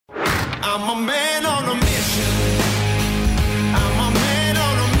I'm a man on a mission. I'm a man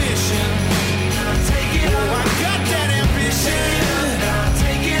on a mission. Take it up. I got that ambition.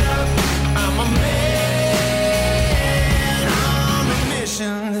 Take it up. I'm a man on a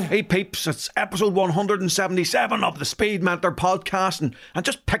mission. Hey peeps, it's episode 177 of the Speed Mentor podcast, and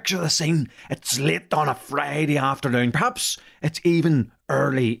just picture the scene. It's late on a Friday afternoon. Perhaps it's even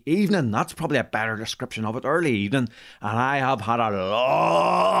early evening. That's probably a better description of it, early evening. And I have had a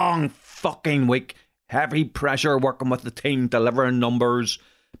long fucking week. Heavy pressure working with the team, delivering numbers,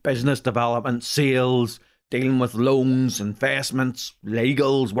 business development, sales, dealing with loans, investments,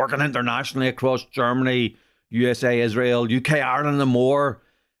 legals, working internationally across Germany, USA, Israel, UK, Ireland and more.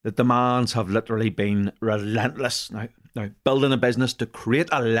 The demands have literally been relentless. Now, building a business to create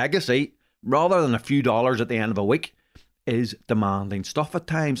a legacy rather than a few dollars at the end of a week is demanding stuff at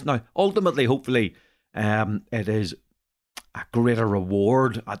times. Now, ultimately, hopefully, it is a greater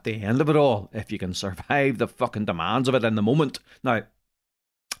reward at the end of it all if you can survive the fucking demands of it in the moment. Now,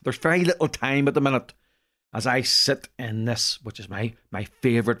 there's very little time at the minute as I sit in this, which is my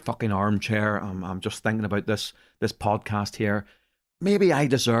favourite fucking armchair. I'm just thinking about this podcast here. Maybe I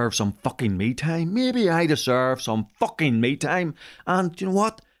deserve some fucking me time. Maybe I deserve some fucking me time. And you know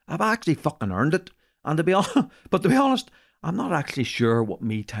what? I've actually fucking earned it. And to be honest, I'm not actually sure what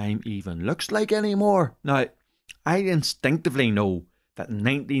me time even looks like anymore. Now, I instinctively know that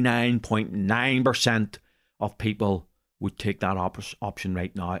 99.9% of people would take that option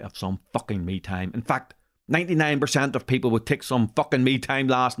right now of some fucking me time. In fact, 99% of people would take some fucking me time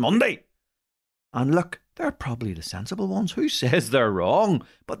last Monday. And look, they're probably the sensible ones. Who says they're wrong?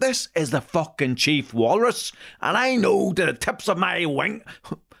 But this is the fucking chief walrus. And I know to the tips of my wing...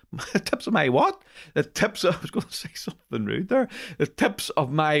 tips of my what? I was going to say something rude there. The tips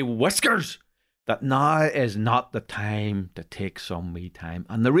of my whiskers. That now is not the time to take some me time.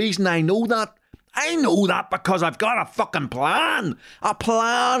 And the reason I know that because I've got a fucking plan. A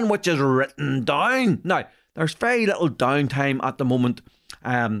plan which is written down. Now, there's very little downtime at the moment.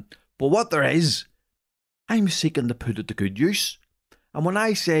 But what there is, I'm seeking to put it to good use. And when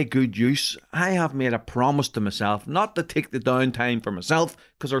I say good use, I have made a promise to myself not to take the downtime for myself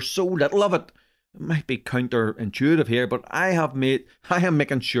because there's so little of it. It might be counterintuitive here, but I am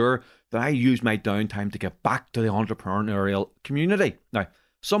making sure that I use my downtime to get back to the entrepreneurial community. Now,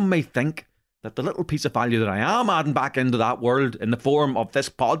 some may think that the little piece of value that I am adding back into that world in the form of this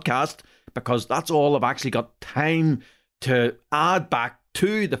podcast, because that's all I've actually got time to add back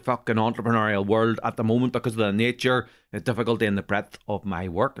to the fucking entrepreneurial world at the moment because of the nature, the difficulty and the breadth of my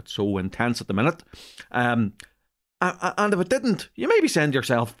work. It's so intense at the minute. And if it didn't, you maybe saying to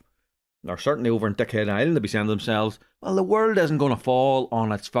yourself, or certainly over in Dickhead Island, they'd be saying to themselves, well, the world isn't going to fall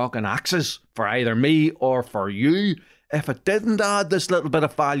on its fucking axis for either me or for you if it didn't add this little bit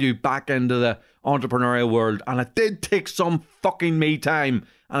of value back into the entrepreneurial world. And it did take some fucking me time.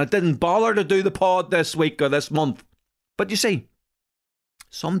 And it didn't bother to do the pod this week or this month. But you see,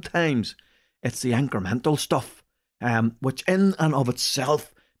 sometimes it's the incremental stuff, which in and of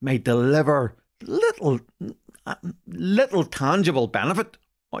itself may deliver little tangible benefit.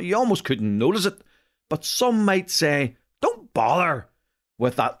 You almost couldn't notice it. But some might say, don't bother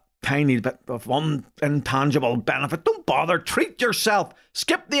with that tiny bit of intangible benefit. Don't bother. Treat yourself.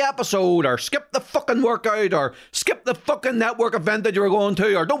 Skip the episode, or skip the fucking workout, or skip the fucking network event that you were going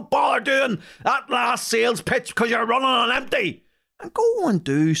to, or don't bother doing that last sales pitch because you're running on empty. And go and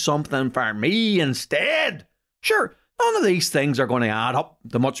do something for me instead. Sure, none of these things are going to add up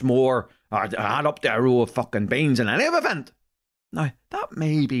to much more, or add up to a row of fucking beans in any event. Now, that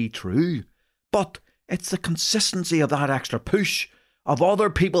may be true, but it's the consistency of that extra push, of other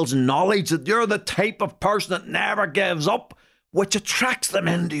people's knowledge that you're the type of person that never gives up, which attracts them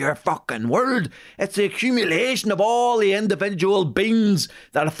into your fucking world. It's the accumulation of all the individual beans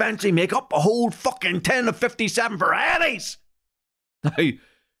that eventually make up a whole fucking 10 of 57 varieties. Now,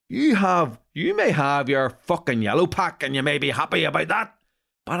 you may have your fucking yellow pack and you may be happy about that,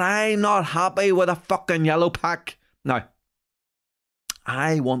 but I'm not happy with a fucking yellow pack. Now,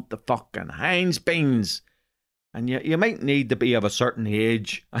 I want the fucking Heinz beans. And you might need to be of a certain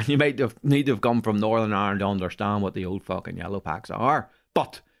age, and you might need to have come from Northern Ireland to understand what the old fucking yellow packs are.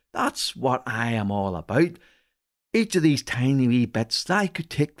 But that's what I am all about. Each of these tiny wee bits, I could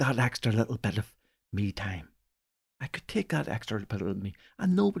take that extra little bit of me time. I could take that extra bit of me,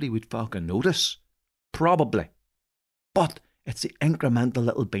 and nobody would fucking notice. Probably. But it's the incremental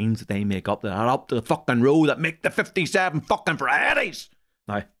little beans that they make up that add up to the fucking row that make the 57 fucking varieties.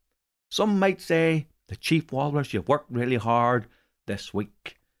 Now, some might say, the chief walrus, you've worked really hard this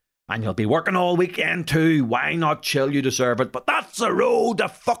week. And you'll be working all weekend too. Why not chill? You deserve it. But that's the road to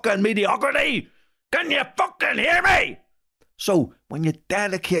fucking mediocrity. Can you fucking hear me? So when you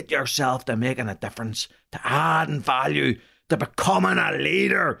dedicate yourself to making a difference, to adding value, to becoming a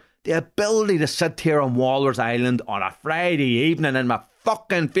leader, the ability to sit here on Walrus Island on a Friday evening in my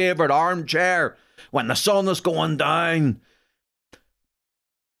fucking favourite armchair when the sun is going down,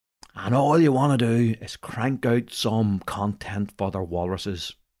 and all you want to do is crank out some content for their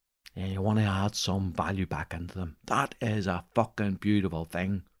walruses, and you want to add some value back into them. That is a fucking beautiful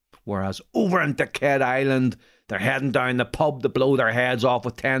thing. Whereas over in Decade Island, they're heading down the pub to blow their heads off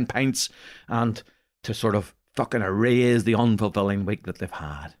with 10 pints and to sort of fucking erase the unfulfilling week that they've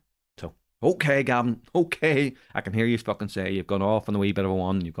had. So, okay, Gavin, okay. I can hear you fucking say you've gone off on a wee bit of a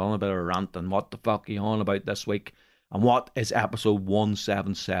one, you've gone on a bit of a rant, and what the fuck are you on about this week? And what is episode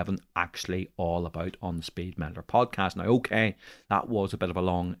 177 actually all about on the Speed Mentor podcast? Now, okay, that was a bit of a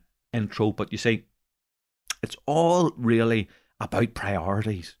long intro, but you see, it's all really about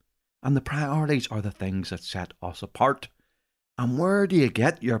priorities. And the priorities are the things that set us apart. And where do you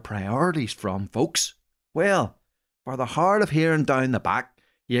get your priorities from, folks? Well, for the hard of hearing down the back,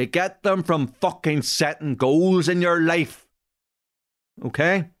 you get them from fucking setting goals in your life.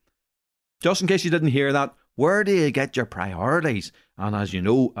 Okay? Just in case you didn't hear that, where do you get your priorities? And as you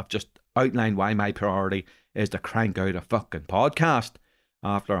know, I've just outlined why my priority is to crank out a fucking podcast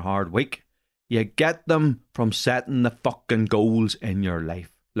after a hard week. You get them from setting the fucking goals in your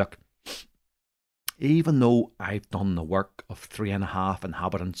life. Look, even though I've done the work of 3.5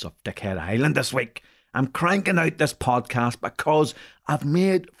 inhabitants of Decade Island this week, I'm cranking out this podcast because I've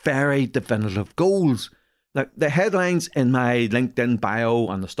made very definitive goals. Now, the headlines in my LinkedIn bio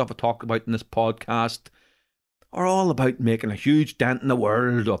and the stuff I talk about in this podcast are all about making a huge dent in the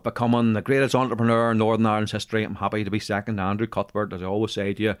world, of becoming the greatest entrepreneur in Northern Ireland's history. I'm happy to be second to Andrew Cuthbert, as I always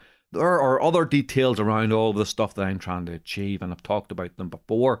say to you. There are other details around all of the stuff that I'm trying to achieve, and I've talked about them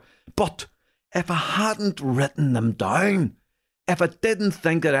before. But if I hadn't written them down, if I didn't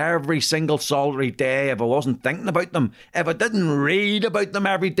think that every single solitary day, if I wasn't thinking about them, if I didn't read about them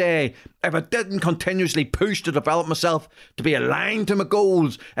every day, if I didn't continuously push to develop myself to be aligned to my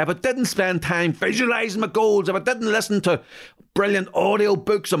goals, if I didn't spend time visualising my goals, if I didn't listen to brilliant audio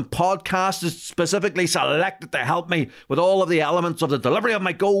books and podcasts specifically selected to help me with all of the elements of the delivery of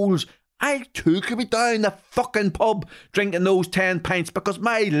my goals, I too could be down the fucking pub drinking those 10 pints because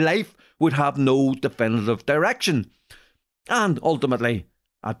my life would have no definitive direction. And ultimately,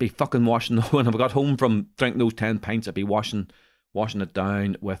 I'd be fucking washing, when I got home from drinking those 10 pints, I'd be washing it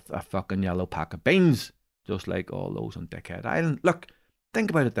down with a fucking yellow pack of beans, just like all those on Decade Island. Look, think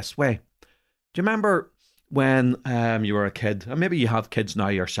about it this way. Do you remember when you were a kid, and maybe you have kids now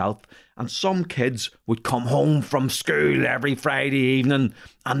yourself, and some kids would come home from school every Friday evening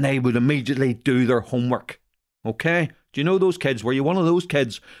and they would immediately do their homework? Okay? Do you know those kids? Were you one of those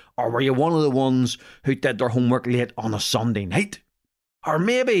kids? Or were you one of the ones who did their homework late on a Sunday night? Or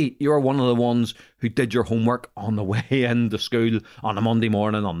maybe you were one of the ones who did your homework on the way into school on a Monday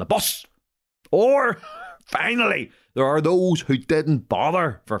morning on the bus. Or, finally, there are those who didn't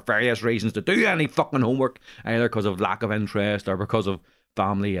bother for various reasons to do any fucking homework, either because of lack of interest or because of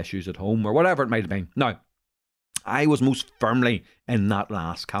family issues at home or whatever it might have been. Now, I was most firmly in that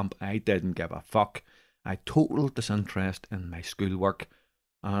last camp. I didn't give a fuck. I had total disinterest in my schoolwork,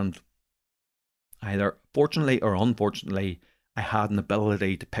 and either fortunately or unfortunately, I had an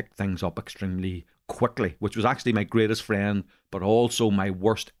ability to pick things up extremely quickly, which was actually my greatest friend, but also my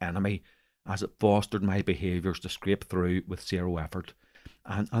worst enemy, as it fostered my behaviours to scrape through with zero effort.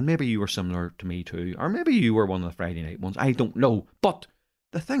 And maybe you were similar to me too, or maybe you were one of the Friday night ones, I don't know. But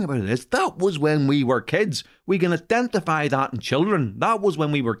the thing about it is, that was when we were kids. We can identify that in children. That was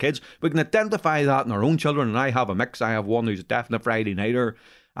when we were kids. We can identify that in our own children, and I have a mix. I have one who's a definite Friday nighter.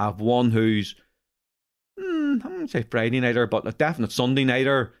 I have one who's, I wouldn't say Friday nighter, but a definite Sunday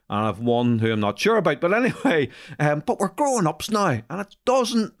nighter. And I have one who I'm not sure about. But anyway, but we're growing ups now, and it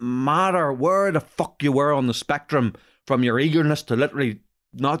doesn't matter where the fuck you were on the spectrum, from your eagerness to literally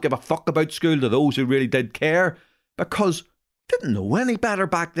not give a fuck about school to those who really did care, because didn't know any better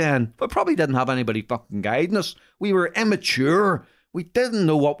back then. We probably didn't have anybody fucking guiding us. We were immature. We didn't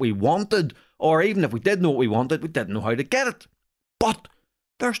know what we wanted, or even if we did know what we wanted, we didn't know how to get it. But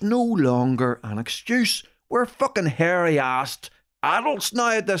there's no longer an excuse. We're fucking hairy-assed adults now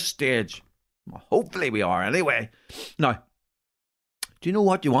at this stage. Well, hopefully we are anyway. Now, do you know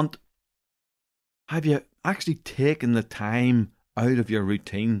what you want? Have you actually taken the time out of your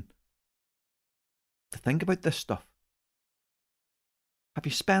routine to think about this stuff? Have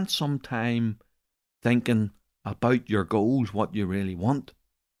you spent some time thinking about your goals, what you really want?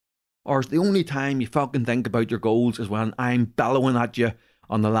 Or is the only time you fucking think about your goals is when I'm bellowing at you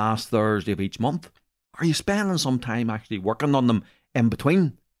on the last Thursday of each month? Are you spending some time actually working on them in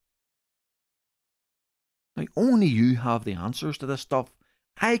between? Now, only you have the answers to this stuff.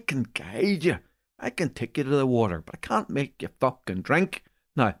 I can guide you. I can take you to the water, but I can't make you fucking drink.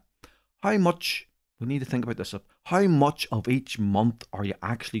 Now, how much, we need to think about this, how much of each month are you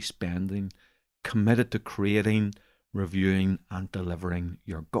actually spending committed to creating, reviewing and delivering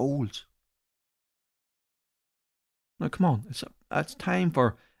your goals? Now, come on, it's time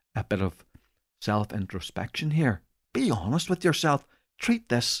for a bit of self-introspection here. Be honest with yourself. Treat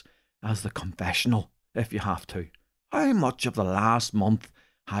this as the confessional, if you have to. How much of the last month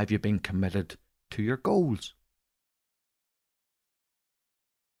have you been committed to your goals?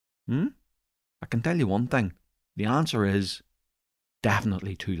 I can tell you one thing. The answer is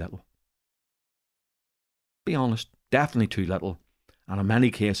definitely too little. Be honest, definitely too little. And in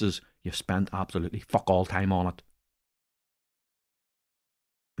many cases, you've spent absolutely fuck all time on it.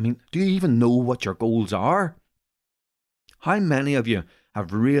 I mean, do you even know what your goals are? How many of you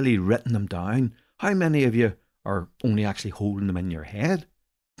have really written them down? How many of you are only actually holding them in your head?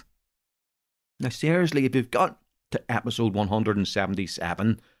 Now, seriously, if you've got to episode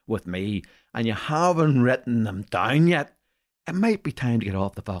 177 with me and you haven't written them down yet, it might be time to get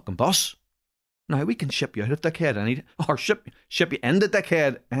off the fucking bus. Now, we can ship you out of dickhead or ship you into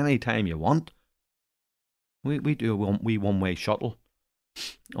dickhead anytime you want. We do a one-way shuttle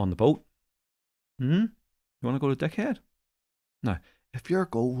on the boat. You want to go to dickhead? Now, if your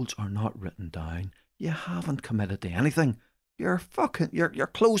goals are not written down, you haven't committed to anything. You're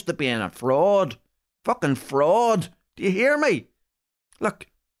close to being a fraud. Fucking fraud. Do you hear me? Look,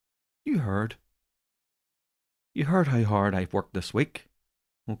 you heard how hard I've worked this week.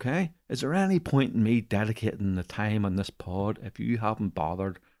 Okay? Is there any point in me dedicating the time on this pod if you haven't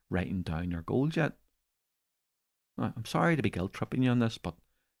bothered writing down your goals yet? Now, I'm sorry to be guilt tripping you on this, but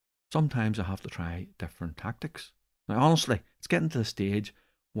sometimes I have to try different tactics. Now, honestly, it's getting to the stage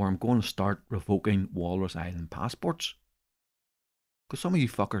where I'm going to start revoking Walrus Island passports. Because some of you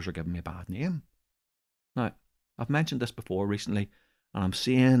fuckers are giving me a bad name. Now, I've mentioned this before recently, and I'm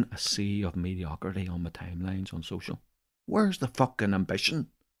seeing a sea of mediocrity on my timelines on social. Where's the fucking ambition?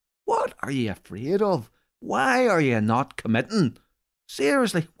 What are you afraid of? Why are you not committing?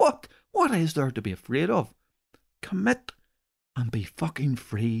 Seriously, what is there to be afraid of? Commit and be fucking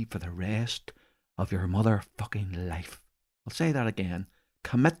free for the rest of your motherfucking life. I'll say that again.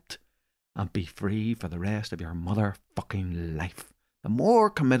 Commit and be free for the rest of your motherfucking life. The more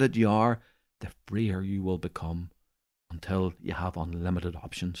committed you are, the freer you will become until you have unlimited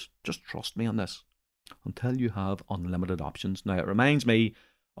options. Just trust me on this. Until you have unlimited options. Now, it reminds me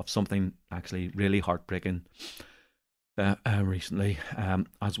of something actually really heartbreaking recently.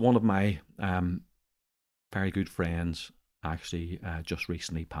 As one of my very good friends actually just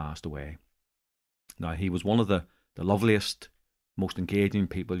recently passed away. Now, he was one of the loveliest, most engaging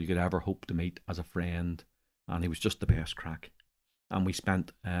people you could ever hope to meet as a friend, and he was just the best crack. And we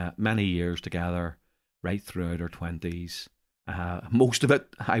spent many years together right throughout our 20s. Most of it,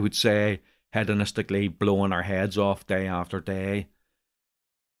 I would say, hedonistically blowing our heads off day after day.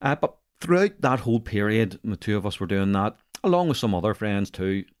 But throughout that whole period, the two of us were doing that, along with some other friends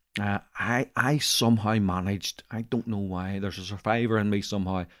too. I somehow managed, I don't know why, there's a survivor in me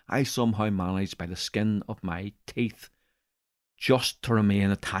somehow, I somehow managed by the skin of my teeth just to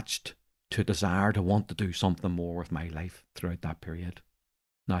remain attached to a desire to want to do something more with my life throughout that period.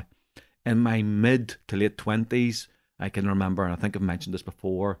 Now, in my mid to late 20s, I can remember, and I think I've mentioned this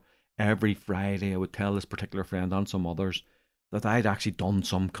before, every Friday I would tell this particular friend and some others that I'd actually done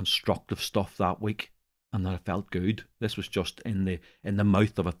some constructive stuff that week and that it felt good. This was just in the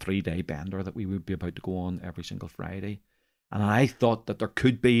mouth of a 3-day bender that we would be about to go on every single Friday. And I thought that there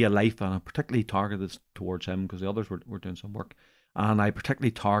could be a life, and I particularly targeted towards him because the others were doing some work. And I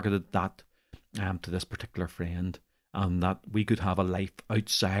particularly targeted that to this particular friend, and that we could have a life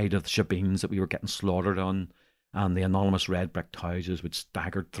outside of the shebeens that we were getting slaughtered on, and the anonymous red bricked houses would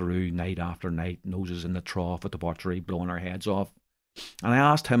staggered through night after night, noses in the trough at debauchery, blowing our heads off. And I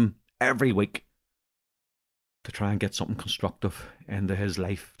asked him every week to try and get something constructive into his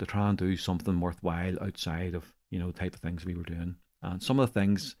life, to try and do something worthwhile outside of, the type of things we were doing. And some of the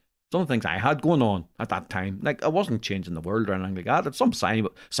things I had going on at that time, like I wasn't changing the world or anything like that. It's some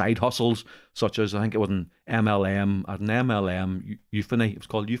side hustles, such as I think it was an MLM, Euphony. It was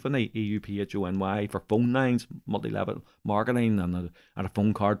called Euphony, EUPHONY, for phone lines, multi-level marketing, and a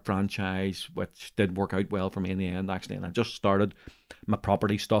phone card franchise, which did work out well for me in the end, actually. And I just started my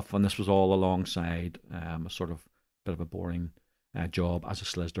property stuff, and this was all alongside a sort of bit of a boring job as a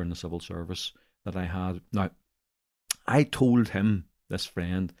solicitor in the civil service that I had. Now, I told him, this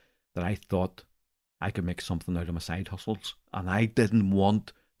friend, that I thought I could make something out of my side hustles, and I didn't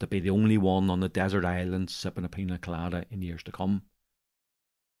want to be the only one on the desert island sipping a pina colada in years to come,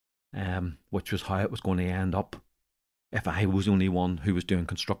 which was how it was going to end up if I was the only one who was doing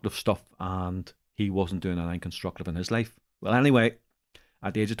constructive stuff and he wasn't doing anything constructive in his life. Well, anyway,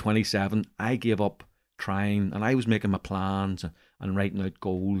 at the age of 27, I gave up trying, and I was making my plans and writing out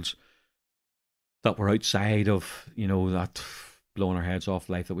goals that were outside of, that blowing our heads off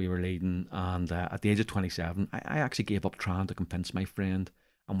life that we were leading. And at the age of 27, I actually gave up trying to convince my friend.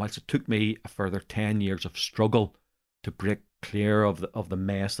 And whilst it took me a further 10 years of struggle to break clear of the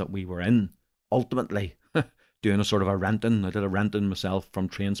mess that we were in, ultimately doing a sort of a renting. I did a renting myself from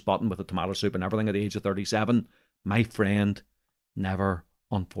train spotting with a tomato soup and everything at the age of 37. My friend never,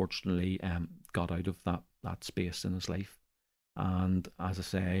 unfortunately, got out of that space in his life. And as I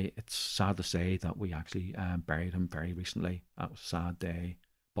say, it's sad to say that we actually buried him very recently. That was a sad day,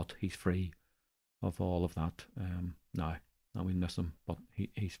 but he's free of all of that now. Now we miss him, but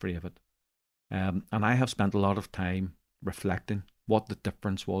he's free of it. And I have spent a lot of time reflecting what the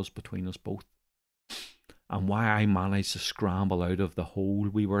difference was between us both, and why I managed to scramble out of the hole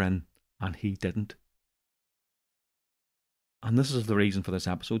we were in and he didn't. And this is the reason for this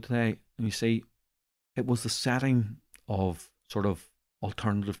episode today. And you see, it was the setting of sort of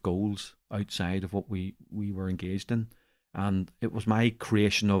alternative goals outside of what we were engaged in. And it was my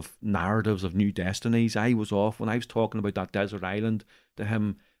creation of narratives of new destinies. I was off when I was talking about that desert island to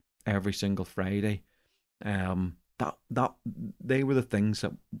him every single Friday. That they were the things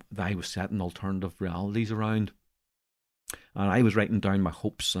that I was setting alternative realities around. And I was writing down my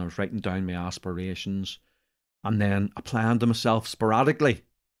hopes and I was writing down my aspirations, and then applying to myself sporadically,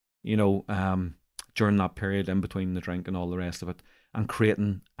 during that period in between the drink and all the rest of it, and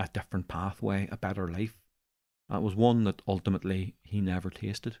creating a different pathway, a better life. That was one that ultimately he never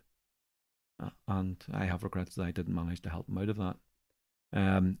tasted. And I have regrets that I didn't manage to help him out of that.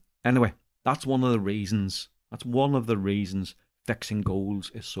 Anyway, that's one of the reasons fixing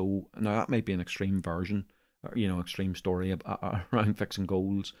goals is so... Now, that might be an extreme version, or, extreme story around fixing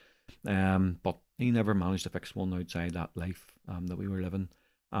goals. But he never managed to fix one outside that life that we were living.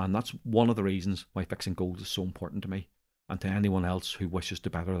 And that's one of the reasons why fixing goals is so important to me and to anyone else who wishes to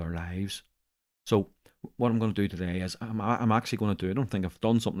better their lives. So what I'm going to do today is I'm actually going to do... I don't think I've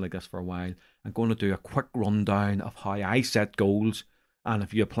done something like this for a while. I'm going to do a quick rundown of how I set goals. And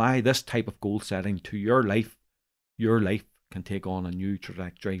if you apply this type of goal setting to your life can take on a new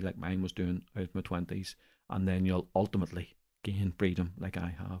trajectory like mine was doing out of my 20s. And then you'll ultimately gain freedom like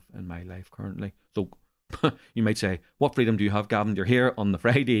I have in my life currently. So you might say, what freedom do you have, Gavin? You're here on the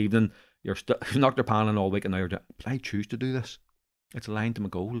Friday evening. You've knocked your pan in all week and now you're doing... But I choose to do this. It's aligned to my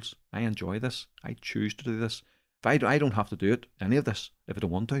goals. I enjoy this. I choose to do this. If I don't have to do it, any of this, if I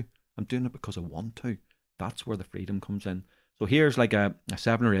don't want to. I'm doing it because I want to. That's where the freedom comes in. So here's like a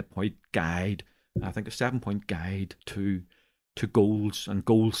 7 or 8 point guide. I think a 7-point guide to goals and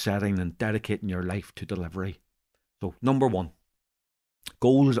goal setting and dedicating your life to delivery. So number 1,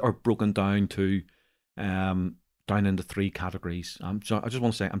 goals are broken down to down into 3 categories. So I just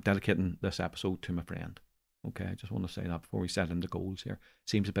want to say I'm dedicating this episode to my friend. Okay, I just want to say that before we set into goals here.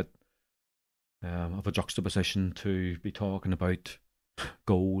 Seems a bit of a juxtaposition to be talking about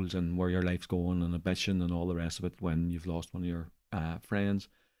goals and where your life's going and ambition and all the rest of it when you've lost one of your friends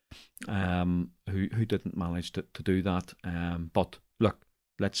who didn't manage to do that. But look,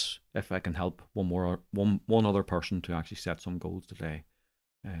 if I can help one other person to actually set some goals today,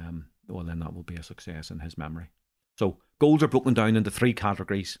 well then that will be a success in his memory. So goals are broken down into 3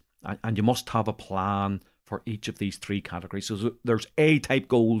 categories, and you must have a plan for each of these 3 categories. So there's A-type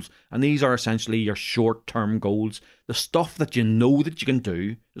goals, and these are essentially your short-term goals. The stuff that you know that you can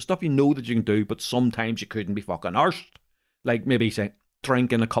do, but sometimes you couldn't be fucking arsed. Like maybe say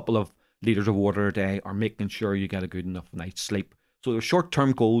drinking a couple of litres of water a day, or making sure you get a good enough night's sleep. So they're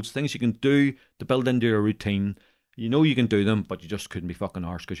short-term goals, things you can do to build into your routine. You know you can do them, but you just couldn't be fucking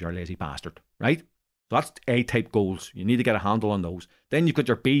arsed because you're a lazy bastard, right? So that's A-type goals. You need to get a handle on those. Then you've got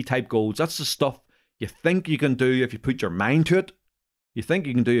your B-type goals. That's the stuff you think you can do if you put your mind to it.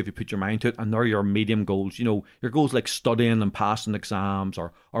 And they're your medium goals. Your goals like studying and passing exams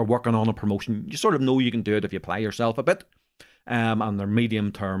or working on a promotion. You sort of know you can do it if you apply yourself a bit. And they're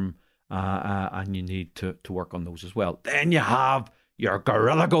medium term, and you need to work on those as well. Then you have your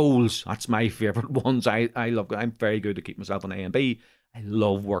guerrilla goals. That's my favourite ones. I love. I'm very good to keep myself on A and B. I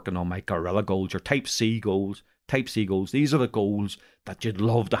love working on my guerrilla goals. Your type C goals. These are the goals that you'd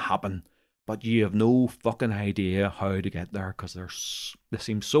love to happen, but you have no fucking idea how to get there because they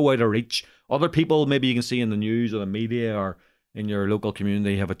seem so out of reach. Other people, maybe you can see in the news or the media or in your local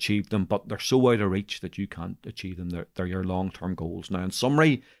community, have achieved them, but they're so out of reach that you can't achieve them. They're your long-term goals. Now, in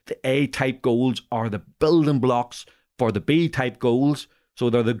summary, the A-type goals are the building blocks for the B-type goals. So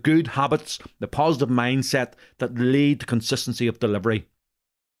they're the good habits, the positive mindset that lead to consistency of delivery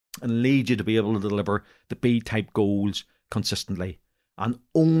and lead you to be able to deliver the B-type goals consistently. And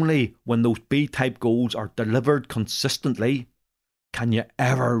only when those B-type goals are delivered consistently can you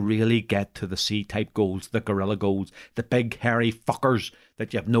ever really get to the C-type goals, the gorilla goals, the big hairy fuckers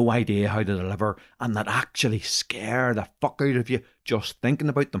that you have no idea how to deliver and that actually scare the fuck out of you just thinking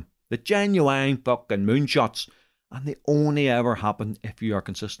about them. The genuine fucking moonshots. And they only ever happen if you are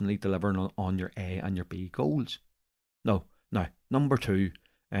consistently delivering on your A and your B goals. Now, number 2,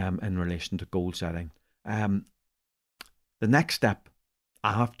 in relation to goal setting. The next step,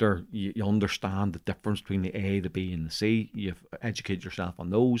 after you understand the difference between the A, the B and the C, you've educated yourself on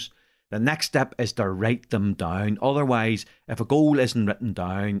those. The next step is to write them down. Otherwise, if a goal isn't written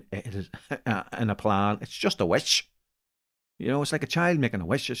down, it is in a plan, it's just a wish. You know, it's like a child making a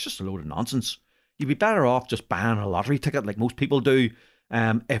wish. It's just a load of nonsense. You'd be better off just buying a lottery ticket like most people do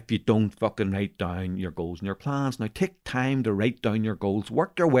if you don't fucking write down your goals and your plans. Now, take time to write down your goals.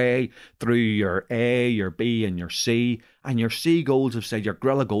 Work your way through your A, your B and your C. And your C goals, have said your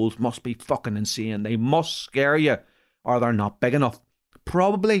gorilla goals, must be fucking insane. They must scare you or they're not big enough.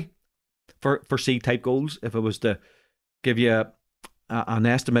 Probably for C-type goals, if it was to give you an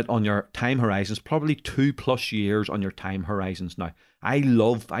estimate on your time horizons, probably 2+ years on your time horizons. Now,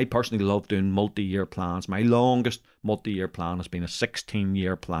 I personally love doing multi-year plans. My longest multi-year plan has been a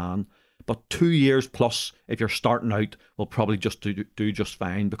 16-year plan, but 2 years plus, if you're starting out, will probably just do just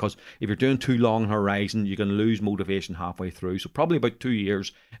fine, because if you're doing too long horizon, you can lose motivation halfway through. So probably about 2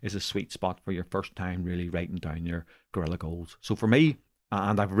 years is a sweet spot for your first time really writing down your gorilla goals. So for me,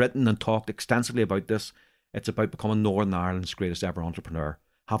 and I've written and talked extensively about this, it's about becoming Northern Ireland's greatest ever entrepreneur,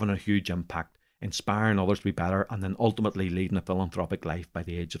 having a huge impact, inspiring others to be better, and then ultimately leading a philanthropic life by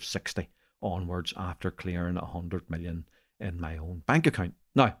the age of 60 onwards after clearing 100 million in my own bank account.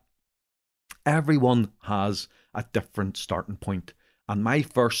 Now, everyone has a different starting point, and my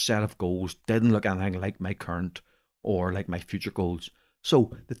first set of goals didn't look anything like my current or like my future goals.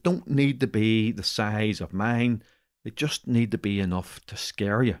 So they don't need to be the size of mine, they just need to be enough to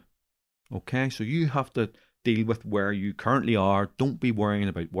scare you. Okay, so you have to deal with where you currently are. Don't be worrying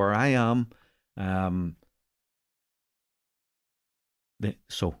about where I am.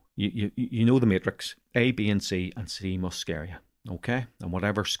 So you know the matrix. A, B, and C must scare you. Okay, and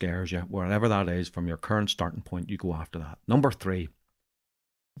whatever scares you, whatever that is, from your current starting point, you go after that. Number 3,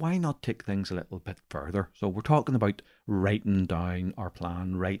 why not take things a little bit further? So we're talking about writing down our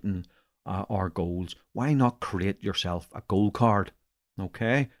plan, writing our goals. Why not create yourself a goal card?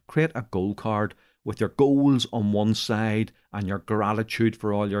 Okay, create a goal card with your goals on one side and your gratitude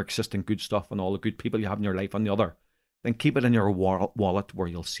for all your existing good stuff and all the good people you have in your life on the other. Then keep it in your wallet where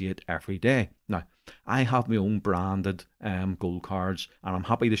you'll see it every day. Now, I have my own branded goal cards, and I'm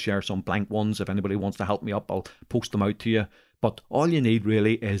happy to share some blank ones. If anybody wants to help me up, I'll post them out to you. But all you need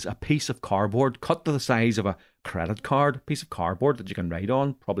really is a piece of cardboard cut to the size of a credit card, piece of cardboard that you can write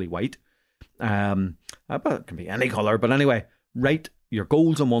on, probably white. But it can be any colour. But anyway, write your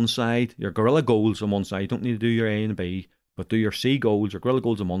goals on one side, your gorilla goals on one side. You don't need to do your A and B, but do your C goals, your gorilla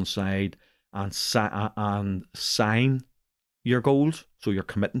goals on one side, and sign your goals. So you're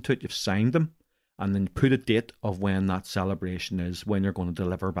committing to it, you've signed them, and then put a date of when that celebration is, when you're going to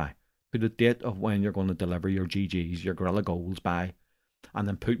deliver by. Put a date of when you're going to deliver your GGs, your gorilla goals by, and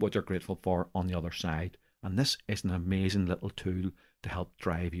then put what you're grateful for on the other side. And this is an amazing little tool to help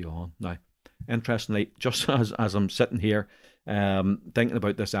drive you on. Now, interestingly, just as I'm sitting here thinking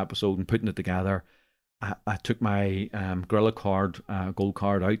about this episode and putting it together, I took my gorilla card, gold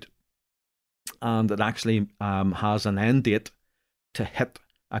card out, and it actually has an end date to hit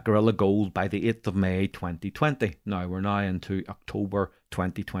a gorilla goal by the 8th of May 2020. Now we're now into October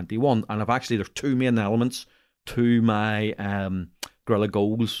 2021, and there's 2 main elements to my gorilla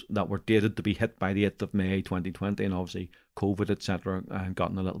goals that were dated to be hit by the 8th of May 2020, and obviously COVID, etc.,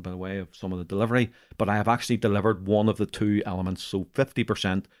 gotten a little bit away of some of the delivery, but I have actually delivered one of the 2 elements, so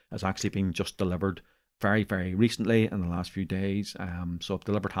 50% has actually been just delivered very, very recently in the last few days. So I've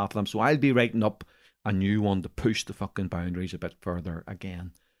delivered half of them, so I'll be writing up a new one to push the fucking boundaries a bit further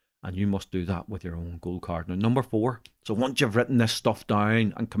again, and you must do that with your own goal card. Now, number 4, so once you've written this stuff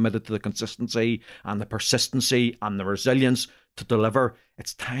down and committed to the consistency and the persistency and the resilience to deliver,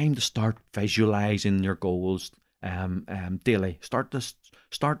 it's time to start visualizing your goals daily. Start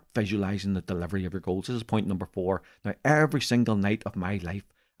visualizing the delivery of your goals. This is point number 4. Now, every single night of my life,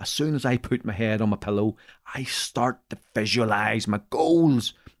 as soon as I put my head on my pillow, I start to visualize my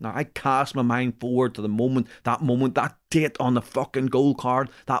goals. Now, I cast my mind forward to the moment, that date on the fucking goal card,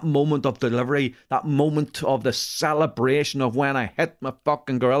 that moment of delivery, that moment of the celebration of when I hit my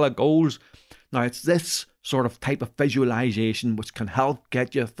fucking gorilla goals. Now, it's this sort of type of visualization which can help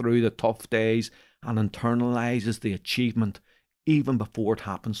get you through the tough days and internalizes the achievement even before it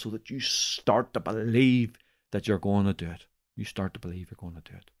happens, so that you start to believe that you're going to do it. You start to believe you're going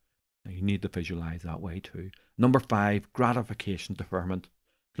to do it. Now, you need to visualize that way too. Number 5, gratification deferment.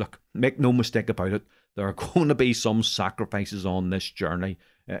 Look, make no mistake about it, there are going to be some sacrifices on this journey.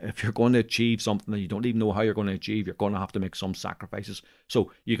 If you're going to achieve something that you don't even know how you're going to achieve, you're going to have to make some sacrifices.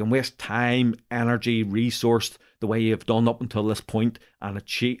 So you can waste time, energy, resource the way you've done up until this point and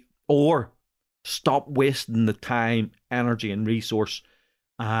achieve, or stop wasting the time, energy and resource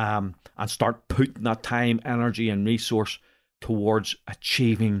and start putting that time, energy and resource towards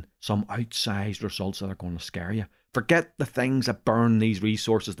achieving some outsized results that are going to scare you. Forget the things that burn these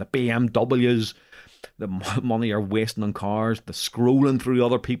resources, the BMWs, the money you're wasting on cars, the scrolling through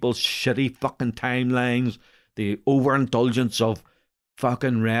other people's shitty fucking timelines, the overindulgence of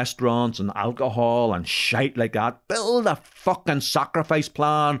fucking restaurants and alcohol and shite like that. Build a fucking sacrifice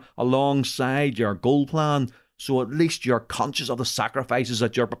plan alongside your goal plan, so at least you're conscious of the sacrifices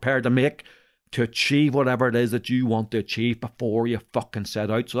that you're prepared to make to achieve whatever it is that you want to achieve before you fucking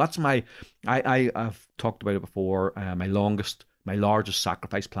set out. So that's I've talked about it before. My largest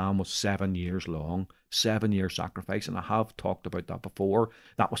sacrifice plan was 7 years long. 7-year sacrifice, and I have talked about that before.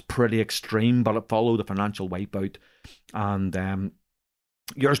 That was pretty extreme, but it followed a financial wipeout. And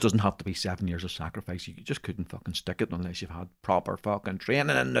yours doesn't have to be 7 years of sacrifice. You just couldn't fucking stick it unless you've had proper fucking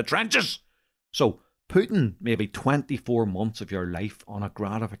training in the trenches. So putting maybe 24 months of your life on a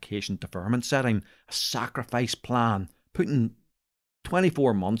gratification deferment setting, a sacrifice plan, putting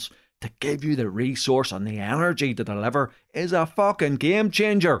 24 months to give you the resource and the energy to deliver is a fucking game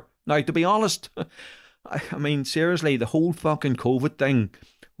changer. Now, to be honest, I mean, seriously, the whole fucking COVID thing,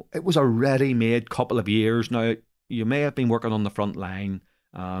 it was a ready-made couple of years. Now, you may have been working on the front line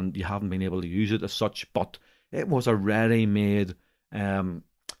and you haven't been able to use it as such, but it was a ready-made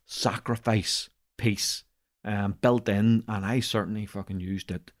sacrifice piece built in, and I certainly fucking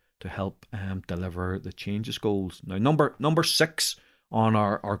used it to help deliver the changes goals. Now, number 6 on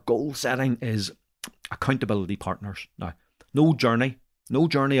our goal setting is accountability partners. Now, no journey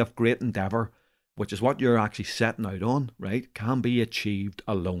of great endeavour, which is what you're actually setting out on, right, can be achieved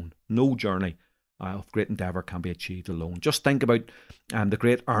alone. No journey of great endeavour can be achieved alone. Just think about the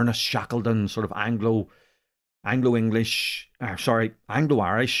great Ernest Shackleton, sort of Anglo-Irish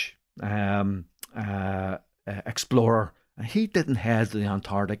explorer. He didn't head to the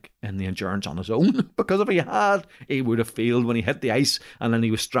Antarctic in the Endurance on his own, because if he had, he would have failed when he hit the ice, and then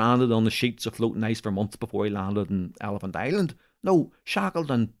he was stranded on the sheets of floating ice for months before he landed in Elephant Island. No,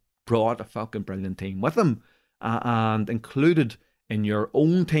 Shackleton brought a fucking brilliant team with him, and included in your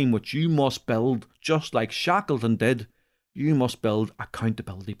own team, which you must build, just like Shackleton did, you must build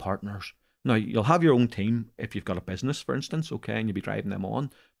accountability partners. Now, you'll have your own team if you've got a business, for instance, okay, and you'll be driving them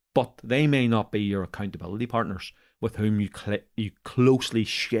on, but they may not be your accountability partners with whom you closely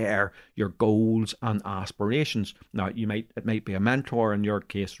share your goals and aspirations. Now, it might be a mentor in your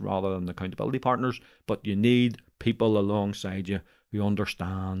case rather than accountability partners, but you need people alongside you who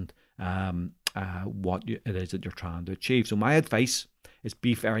understand what it is that you're trying to achieve. So my advice is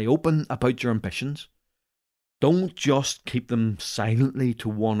be very open about your ambitions. Don't just keep them silently to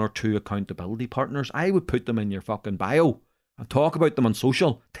 1 or 2 accountability partners. I would put them in your fucking bio and talk about them on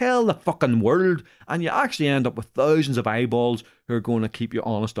social. Tell the fucking world, and you actually end up with thousands of eyeballs who are going to keep you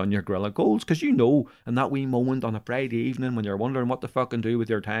honest on your gorilla goals, because you know, in that wee moment on a Friday evening when you're wondering what to fucking do with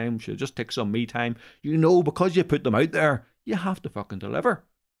your time, should just take some me time, you know, because you put them out there, you have to fucking deliver.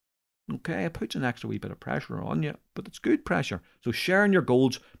 Okay, it puts an extra wee bit of pressure on you, but it's good pressure. So sharing your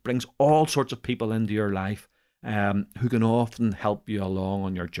goals brings all sorts of people into your life who can often help you along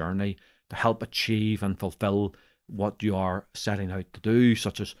on your journey to help achieve and fulfill what you are setting out to do,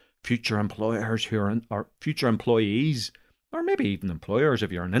 such as future employers or future employees, or maybe even employers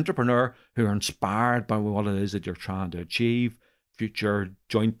if you're an entrepreneur who are inspired by what it is that you're trying to achieve, future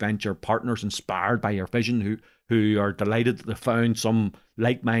joint venture partners inspired by your vision who are delighted that they found some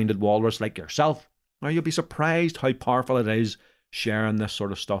like-minded walrus like yourself. Now, you'll be surprised how powerful it is sharing this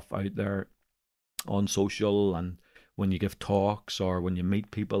sort of stuff out there on social, and when you give talks or when you meet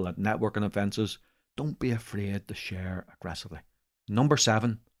people at networking events. Don't be afraid to share aggressively. Number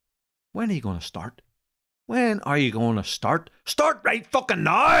 7, when are you going to start? When are you going to start? Start right fucking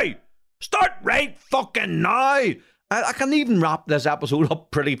now! Start right fucking now! I can even wrap this episode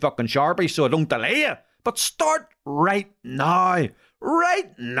up pretty fucking sharply so I don't delay you. But start right now.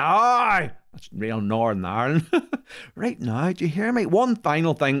 Right now. That's real Northern Ireland. Right now, do you hear me? One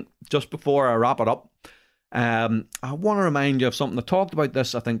final thing just before I wrap it up. I want to remind you of something. I talked about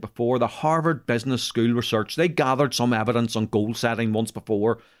this, I think, before. The Harvard Business School research. They gathered some evidence on goal setting once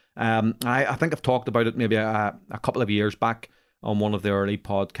before. I think I've talked about it maybe a couple of years back on one of the early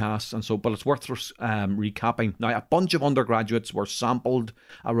podcasts, and so, but it's worth recapping. Now, a bunch of undergraduates were sampled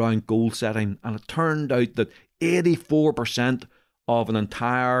around goal setting, and it turned out that 84% of an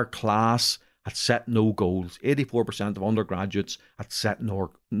entire class had set no goals. 84% of undergraduates had set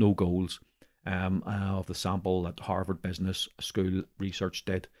no goals. Of the sample that Harvard Business School research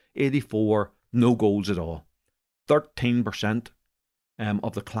did, 84 no goals at all. 13%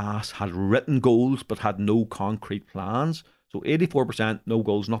 of the class had written goals but had no concrete plans. So 84% no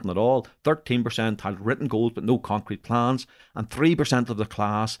goals, nothing at all. 13% had written goals but no concrete plans. And 3% of the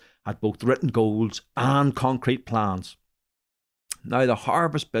class had both written goals and concrete plans. Now, the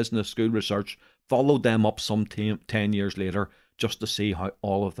Harvard Business School research followed them up some 10 years later just to see how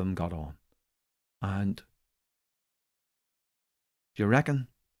all of them got on. And do you reckon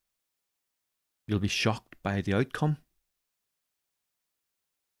you'll be shocked by the outcome?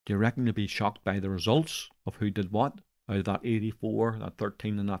 Do you reckon you'll be shocked by the results of who did what out of that 84, that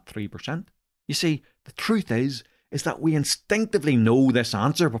 13 and that 3%? You see, the truth is that we instinctively know this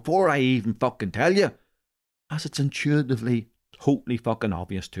answer before I even fucking tell you, as it's intuitively totally fucking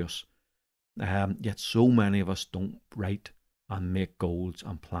obvious to us. Yet so many of us don't write and make goals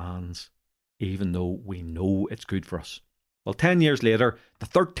and plans even though we know it's good for us. Well, 10 years later, the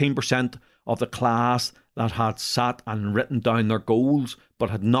 13% of the class that had sat and written down their goals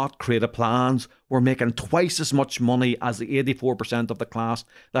but had not created plans were making twice as much money as the 84% of the class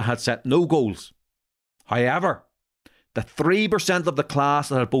that had set no goals. However, the 3% of the class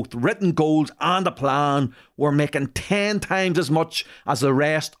that had both written goals and a plan were making 10 times as much as the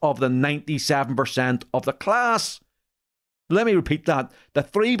rest of the 97% of the class. Let me repeat that. The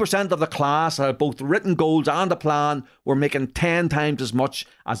 3% of the class that had both written goals and a plan were making 10 times as much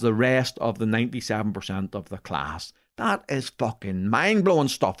as the rest of the 97% of the class. That is fucking mind-blowing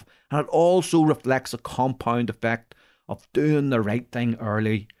stuff. And it also reflects a compound effect of doing the right thing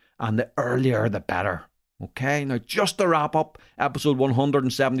early, and the earlier the better. Okay, now just to wrap up episode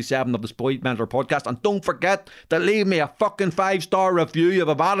 177 of the Spoiled Mentor podcast, and don't forget to leave me a fucking 5-star review if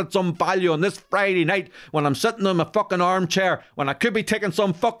I've added some value on this Friday night when I'm sitting in my fucking armchair when I could be taking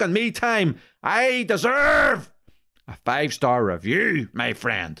some fucking me time. I deserve a 5-star review, my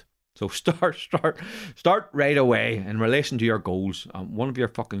friend. So start right away in relation to your goals. One of your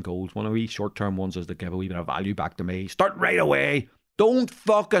fucking goals, one of these short-term ones, is to give a wee bit of value back to me. Start right away. Don't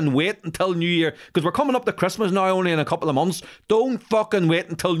fucking wait until New Year, because we're coming up to Christmas now only in a couple of months. Don't fucking wait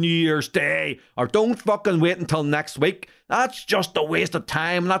until New Year's Day, or don't fucking wait until next week. That's just a waste of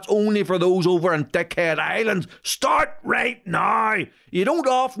time. That's only for those over in Dickhead Island. Start right now. You don't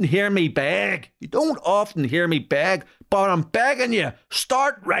often hear me beg. But I'm begging you.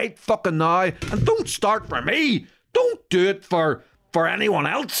 Start right fucking now. And don't start for me. Don't do it for anyone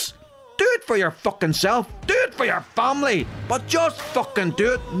else. Do it for your fucking self. Do it for your family. But just fucking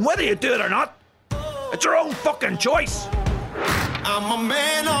do it. And whether you do it or not, it's your own fucking choice. I'm a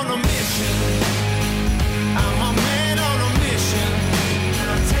man on a mission.